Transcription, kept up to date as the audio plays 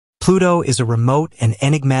Pluto is a remote and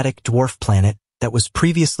enigmatic dwarf planet that was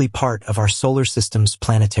previously part of our solar system's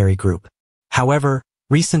planetary group. However,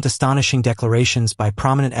 recent astonishing declarations by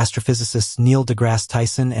prominent astrophysicists Neil deGrasse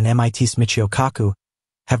Tyson and MIT's Michio Kaku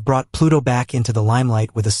have brought Pluto back into the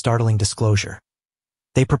limelight with a startling disclosure.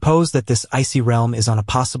 They propose that this icy realm is on a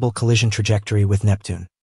possible collision trajectory with Neptune.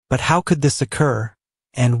 But how could this occur,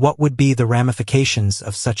 and what would be the ramifications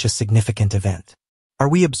of such a significant event? Are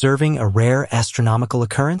we observing a rare astronomical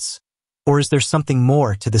occurrence? Or is there something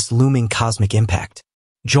more to this looming cosmic impact?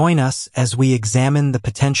 Join us as we examine the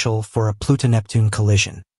potential for a Pluto-Neptune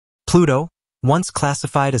collision. Pluto, once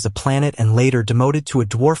classified as a planet and later demoted to a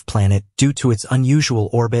dwarf planet due to its unusual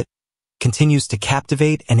orbit, continues to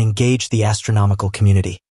captivate and engage the astronomical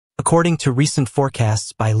community. According to recent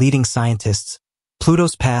forecasts by leading scientists,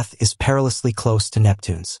 Pluto's path is perilously close to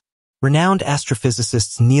Neptune's. Renowned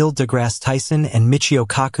astrophysicists Neil deGrasse Tyson and Michio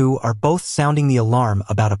Kaku are both sounding the alarm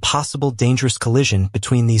about a possible dangerous collision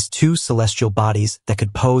between these two celestial bodies that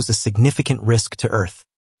could pose a significant risk to Earth.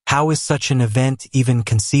 How is such an event even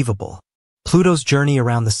conceivable? Pluto's journey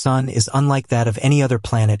around the Sun is unlike that of any other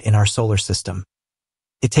planet in our solar system.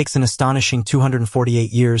 It takes an astonishing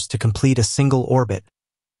 248 years to complete a single orbit,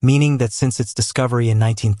 meaning that since its discovery in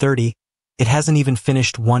 1930, it hasn't even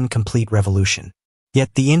finished one complete revolution.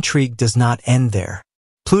 Yet the intrigue does not end there.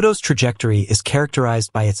 Pluto's trajectory is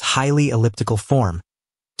characterized by its highly elliptical form,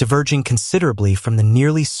 diverging considerably from the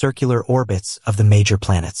nearly circular orbits of the major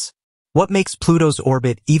planets. What makes Pluto's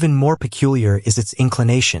orbit even more peculiar is its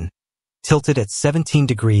inclination, tilted at 17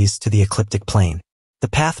 degrees to the ecliptic plane. The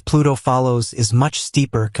path Pluto follows is much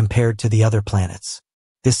steeper compared to the other planets.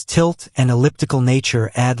 This tilt and elliptical nature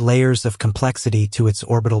add layers of complexity to its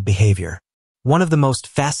orbital behavior. One of the most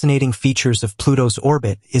fascinating features of Pluto's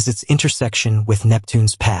orbit is its intersection with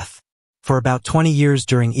Neptune's path. For about 20 years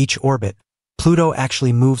during each orbit, Pluto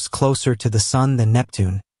actually moves closer to the Sun than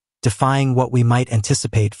Neptune, defying what we might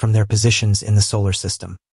anticipate from their positions in the solar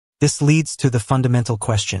system. This leads to the fundamental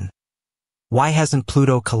question: why hasn't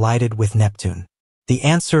Pluto collided with Neptune? The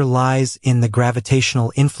answer lies in the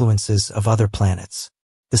gravitational influences of other planets.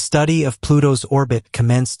 The study of Pluto's orbit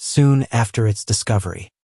commenced soon after its discovery.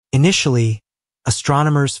 Initially,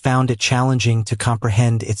 astronomers found it challenging to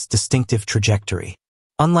comprehend its distinctive trajectory.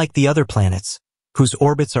 Unlike the other planets, whose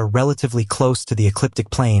orbits are relatively close to the ecliptic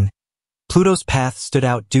plane, Pluto's path stood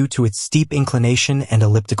out due to its steep inclination and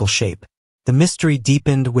elliptical shape. The mystery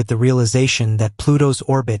deepened with the realization that Pluto's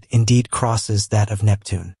orbit indeed crosses that of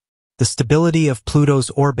Neptune. The stability of Pluto's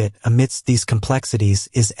orbit amidst these complexities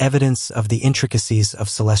is evidence of the intricacies of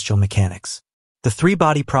celestial mechanics. The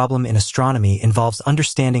three-body problem in astronomy involves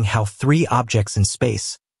understanding how three objects in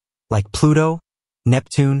space, like Pluto,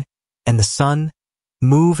 Neptune, and the Sun,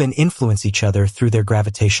 move and influence each other through their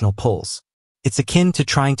gravitational pulls. It's akin to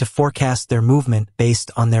trying to forecast their movement based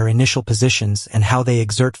on their initial positions and how they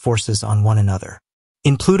exert forces on one another.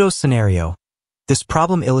 In Pluto's scenario, this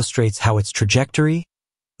problem illustrates how its trajectory,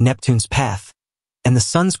 Neptune's path, and the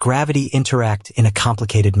Sun's gravity interact in a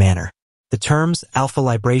complicated manner. The terms alpha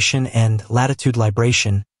libration and latitude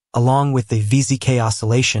libration, along with the VZK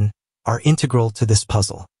oscillation, are integral to this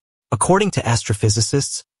puzzle. According to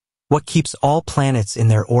astrophysicists, what keeps all planets in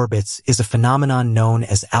their orbits is a phenomenon known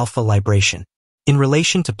as alpha libration. In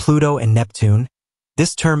relation to Pluto and Neptune,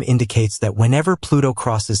 this term indicates that whenever Pluto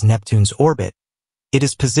crosses Neptune's orbit, it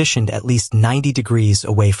is positioned at least 90 degrees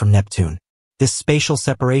away from Neptune. This spatial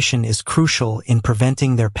separation is crucial in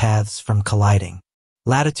preventing their paths from colliding.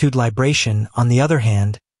 Latitude libration, on the other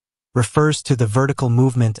hand, refers to the vertical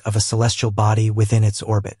movement of a celestial body within its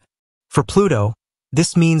orbit. For Pluto,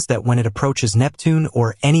 this means that when it approaches Neptune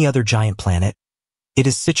or any other giant planet, it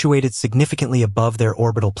is situated significantly above their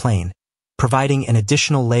orbital plane, providing an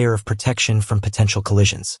additional layer of protection from potential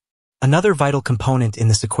collisions. Another vital component in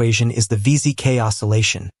this equation is the VZK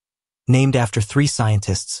oscillation, named after three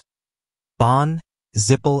scientists, Bond,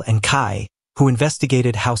 Zippel, and Kai, who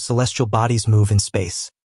investigated how celestial bodies move in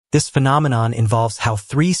space. This phenomenon involves how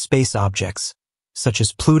three space objects, such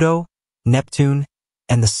as Pluto, Neptune,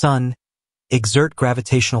 and the Sun, exert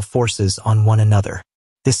gravitational forces on one another.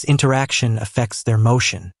 This interaction affects their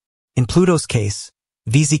motion. In Pluto's case,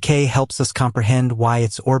 VZK helps us comprehend why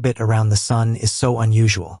its orbit around the Sun is so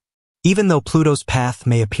unusual. Even though Pluto's path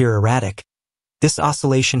may appear erratic, this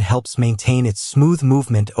oscillation helps maintain its smooth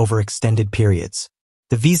movement over extended periods.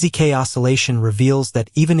 The VZK oscillation reveals that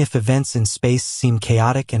even if events in space seem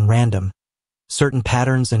chaotic and random, certain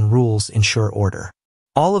patterns and rules ensure order.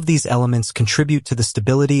 All of these elements contribute to the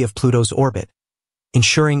stability of Pluto's orbit,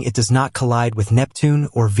 ensuring it does not collide with Neptune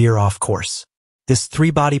or veer off course. This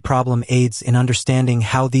three-body problem aids in understanding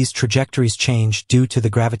how these trajectories change due to the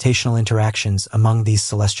gravitational interactions among these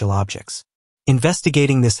celestial objects.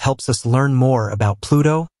 Investigating this helps us learn more about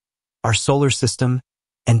Pluto, our solar system,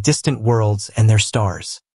 and distant worlds and their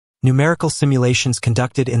stars. Numerical simulations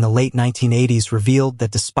conducted in the late 1980s revealed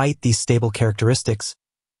that despite these stable characteristics,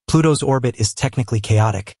 Pluto's orbit is technically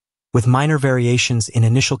chaotic, with minor variations in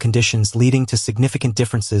initial conditions leading to significant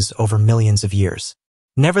differences over millions of years.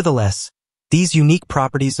 Nevertheless, these unique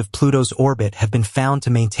properties of Pluto's orbit have been found to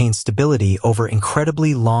maintain stability over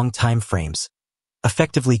incredibly long time frames,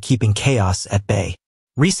 effectively keeping chaos at bay.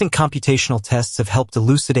 Recent computational tests have helped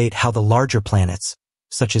elucidate how the larger planets,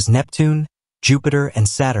 such as Neptune, Jupiter, and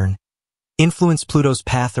Saturn, influence Pluto's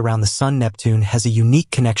path around the Sun. Neptune has a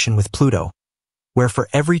unique connection with Pluto, where for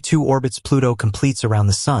every 2 orbits Pluto completes around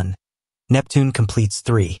the Sun, Neptune completes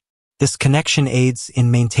 3. This connection aids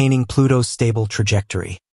in maintaining Pluto's stable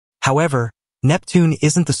trajectory. However, Neptune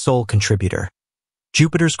isn't the sole contributor.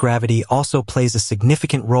 Jupiter's gravity also plays a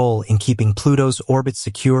significant role in keeping Pluto's orbit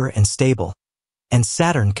secure and stable, and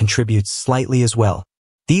Saturn contributes slightly as well.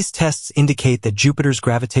 These tests indicate that Jupiter's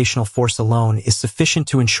gravitational force alone is sufficient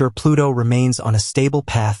to ensure Pluto remains on a stable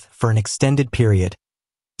path for an extended period,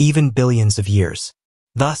 even billions of years.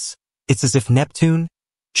 Thus, it's as if Neptune,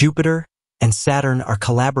 Jupiter, and Saturn are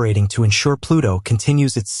collaborating to ensure Pluto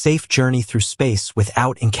continues its safe journey through space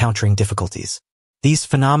without encountering difficulties. These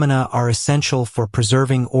phenomena are essential for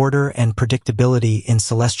preserving order and predictability in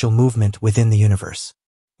celestial movement within the universe.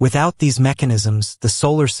 Without these mechanisms, the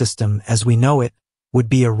solar system, as we know it, would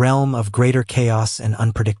be a realm of greater chaos and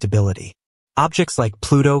unpredictability. Objects like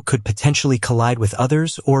Pluto could potentially collide with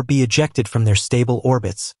others or be ejected from their stable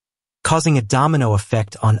orbits, causing a domino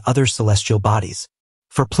effect on other celestial bodies.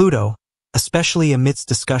 For Pluto, especially amidst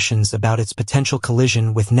discussions about its potential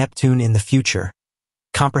collision with Neptune in the future,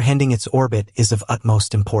 comprehending its orbit is of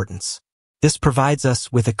utmost importance. This provides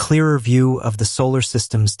us with a clearer view of the solar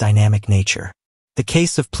system's dynamic nature. The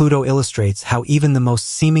case of Pluto illustrates how even the most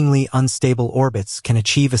seemingly unstable orbits can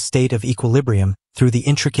achieve a state of equilibrium through the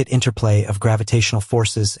intricate interplay of gravitational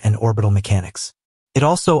forces and orbital mechanics. It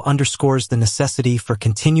also underscores the necessity for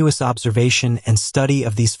continuous observation and study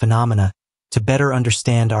of these phenomena to better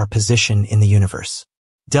understand our position in the universe.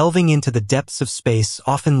 Delving into the depths of space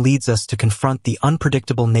often leads us to confront the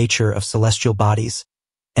unpredictable nature of celestial bodies,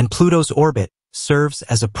 and Pluto's orbit serves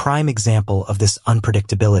as a prime example of this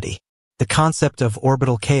unpredictability. The concept of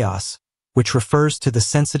orbital chaos, which refers to the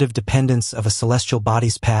sensitive dependence of a celestial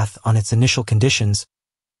body's path on its initial conditions,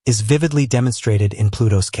 is vividly demonstrated in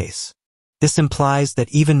Pluto's case. This implies that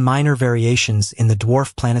even minor variations in the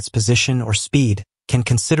dwarf planet's position or speed can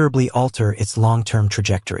considerably alter its long-term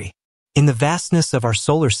trajectory. In the vastness of our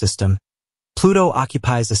solar system, Pluto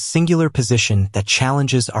occupies a singular position that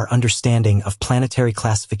challenges our understanding of planetary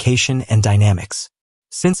classification and dynamics.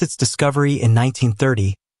 Since its discovery in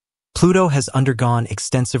 1930, Pluto has undergone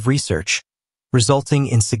extensive research, resulting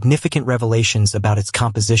in significant revelations about its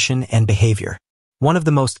composition and behavior. One of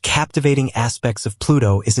the most captivating aspects of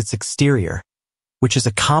Pluto is its exterior, which is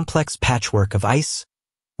a complex patchwork of ice,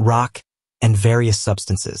 rock, and various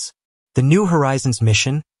substances. The New Horizons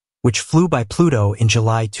mission, which flew by Pluto in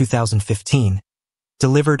July 2015,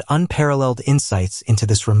 delivered unparalleled insights into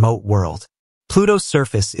this remote world. Pluto's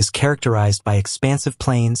surface is characterized by expansive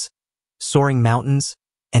plains, soaring mountains,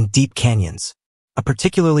 and deep canyons. A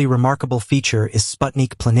particularly remarkable feature is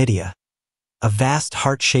Sputnik Planitia, a vast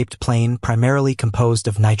heart-shaped plain primarily composed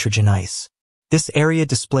of nitrogen ice. This area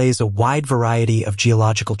displays a wide variety of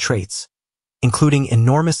geological traits, including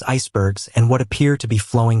enormous icebergs and what appear to be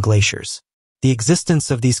flowing glaciers. The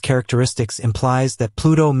existence of these characteristics implies that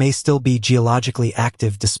Pluto may still be geologically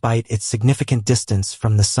active despite its significant distance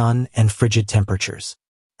from the Sun and frigid temperatures.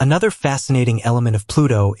 Another fascinating element of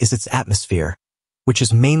Pluto is its atmosphere, which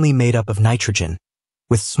is mainly made up of nitrogen,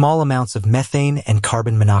 with small amounts of methane and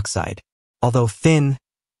carbon monoxide. Although thin,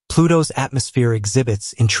 Pluto's atmosphere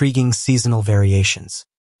exhibits intriguing seasonal variations.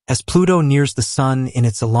 As Pluto nears the Sun in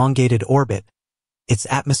its elongated orbit, its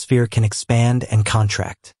atmosphere can expand and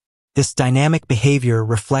contract. This dynamic behavior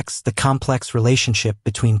reflects the complex relationship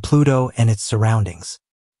between Pluto and its surroundings.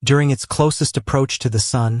 During its closest approach to the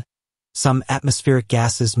Sun, some atmospheric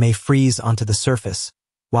gases may freeze onto the surface,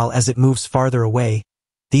 while as it moves farther away,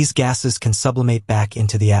 these gases can sublimate back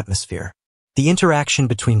into the atmosphere. The interaction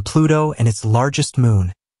between Pluto and its largest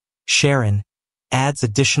moon, Charon, adds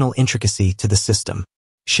additional intricacy to the system.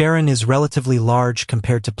 Charon is relatively large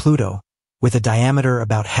compared to Pluto, with a diameter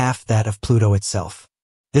about half that of Pluto itself.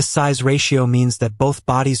 This size ratio means that both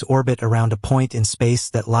bodies orbit around a point in space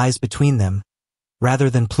that lies between them, rather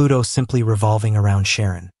than Pluto simply revolving around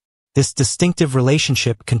Charon. This distinctive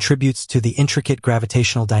relationship contributes to the intricate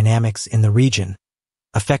gravitational dynamics in the region,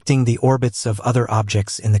 affecting the orbits of other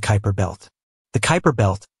objects in the Kuiper Belt. The Kuiper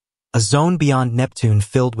Belt, a zone beyond Neptune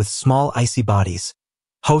filled with small icy bodies,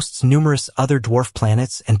 hosts numerous other dwarf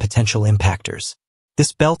planets and potential impactors.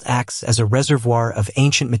 This belt acts as a reservoir of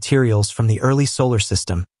ancient materials from the early solar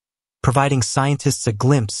system, providing scientists a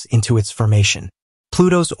glimpse into its formation.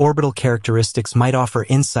 Pluto's orbital characteristics might offer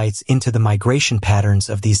insights into the migration patterns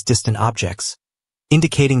of these distant objects,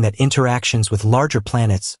 indicating that interactions with larger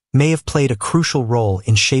planets may have played a crucial role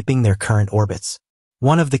in shaping their current orbits.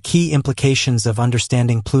 One of the key implications of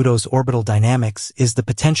understanding Pluto's orbital dynamics is the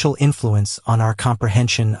potential influence on our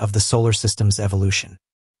comprehension of the solar system's evolution.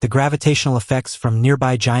 The gravitational effects from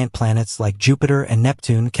nearby giant planets like Jupiter and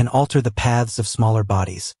Neptune can alter the paths of smaller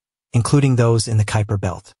bodies, including those in the Kuiper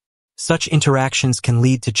Belt. Such interactions can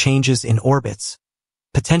lead to changes in orbits,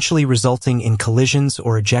 potentially resulting in collisions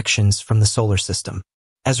or ejections from the solar system.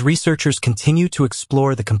 As researchers continue to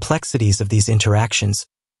explore the complexities of these interactions,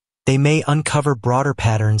 they may uncover broader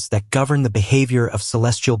patterns that govern the behavior of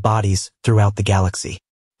celestial bodies throughout the galaxy.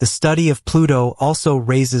 The study of Pluto also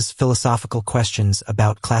raises philosophical questions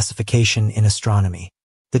about classification in astronomy.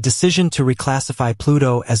 The decision to reclassify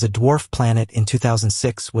Pluto as a dwarf planet in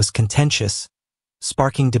 2006 was contentious,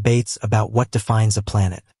 sparking debates about what defines a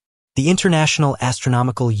planet. The International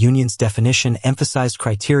Astronomical Union's definition emphasized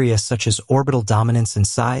criteria such as orbital dominance and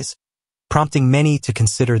size, prompting many to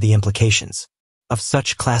consider the implications of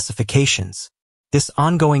such classifications. This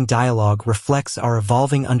ongoing dialogue reflects our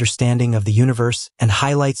evolving understanding of the universe and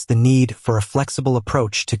highlights the need for a flexible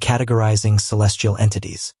approach to categorizing celestial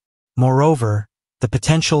entities. Moreover, the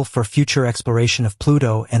potential for future exploration of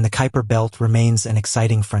Pluto and the Kuiper Belt remains an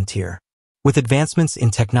exciting frontier. With advancements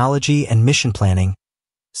in technology and mission planning,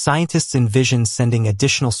 scientists envision sending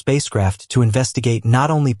additional spacecraft to investigate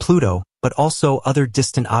not only Pluto, but also other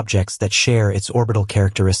distant objects that share its orbital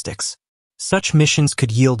characteristics. Such missions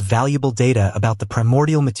could yield valuable data about the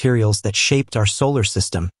primordial materials that shaped our solar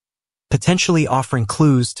system, potentially offering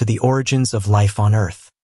clues to the origins of life on Earth.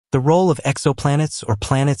 The role of exoplanets or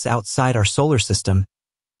planets outside our solar system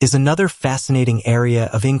is another fascinating area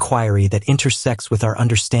of inquiry that intersects with our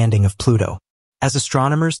understanding of Pluto. As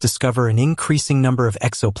astronomers discover an increasing number of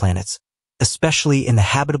exoplanets, especially in the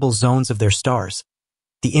habitable zones of their stars,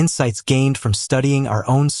 the insights gained from studying our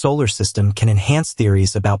own solar system can enhance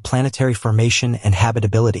theories about planetary formation and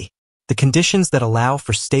habitability. The conditions that allow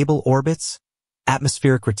for stable orbits,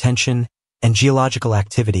 atmospheric retention, and geological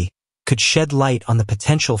activity could shed light on the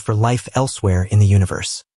potential for life elsewhere in the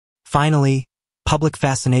universe. Finally, public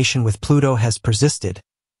fascination with Pluto has persisted,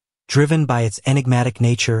 driven by its enigmatic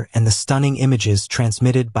nature and the stunning images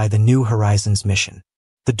transmitted by the New Horizons mission.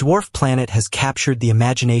 The dwarf planet has captured the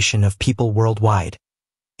imagination of people worldwide,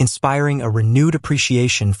 inspiring a renewed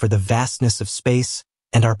appreciation for the vastness of space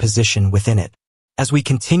and our position within it. As we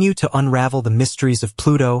continue to unravel the mysteries of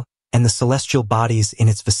Pluto and the celestial bodies in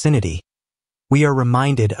its vicinity, we are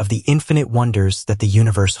reminded of the infinite wonders that the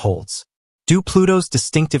universe holds. Do Pluto's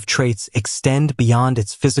distinctive traits extend beyond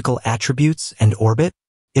its physical attributes and orbit?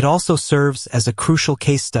 It also serves as a crucial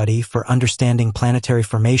case study for understanding planetary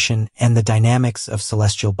formation and the dynamics of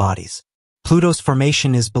celestial bodies. Pluto's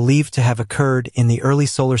formation is believed to have occurred in the early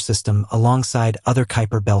solar system alongside other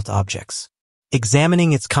Kuiper Belt objects.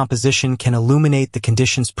 Examining its composition can illuminate the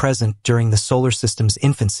conditions present during the solar system's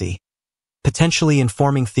infancy, potentially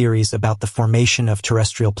informing theories about the formation of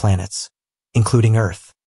terrestrial planets, including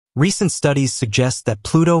Earth. Recent studies suggest that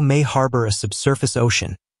Pluto may harbor a subsurface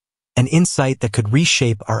ocean, an insight that could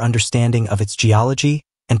reshape our understanding of its geology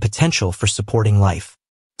and potential for supporting life.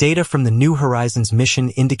 Data from the New Horizons mission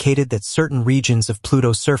indicated that certain regions of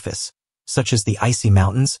Pluto's surface, such as the icy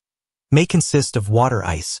mountains, may consist of water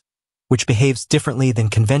ice, which behaves differently than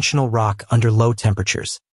conventional rock under low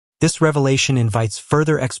temperatures. This revelation invites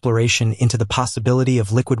further exploration into the possibility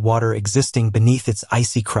of liquid water existing beneath its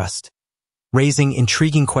icy crust, raising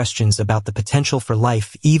intriguing questions about the potential for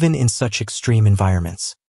life even in such extreme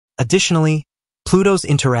environments. Additionally, Pluto's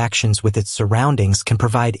interactions with its surroundings can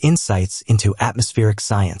provide insights into atmospheric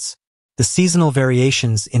science. The seasonal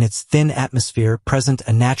variations in its thin atmosphere present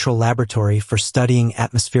a natural laboratory for studying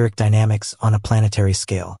atmospheric dynamics on a planetary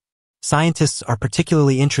scale. Scientists are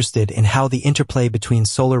particularly interested in how the interplay between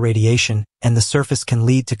solar radiation and the surface can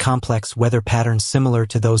lead to complex weather patterns similar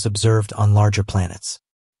to those observed on larger planets.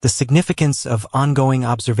 The significance of ongoing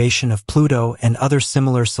observation of Pluto and other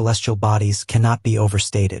similar celestial bodies cannot be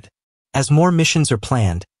overstated. As more missions are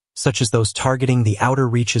planned, such as those targeting the outer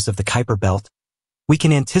reaches of the Kuiper Belt, we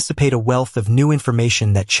can anticipate a wealth of new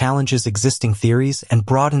information that challenges existing theories and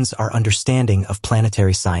broadens our understanding of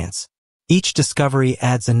planetary science. Each discovery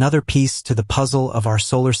adds another piece to the puzzle of our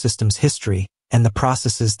solar system's history and the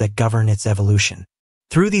processes that govern its evolution.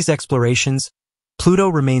 Through these explorations, Pluto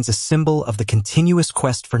remains a symbol of the continuous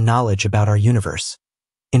quest for knowledge about our universe,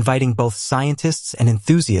 inviting both scientists and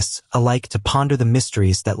enthusiasts alike to ponder the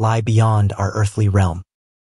mysteries that lie beyond our earthly realm.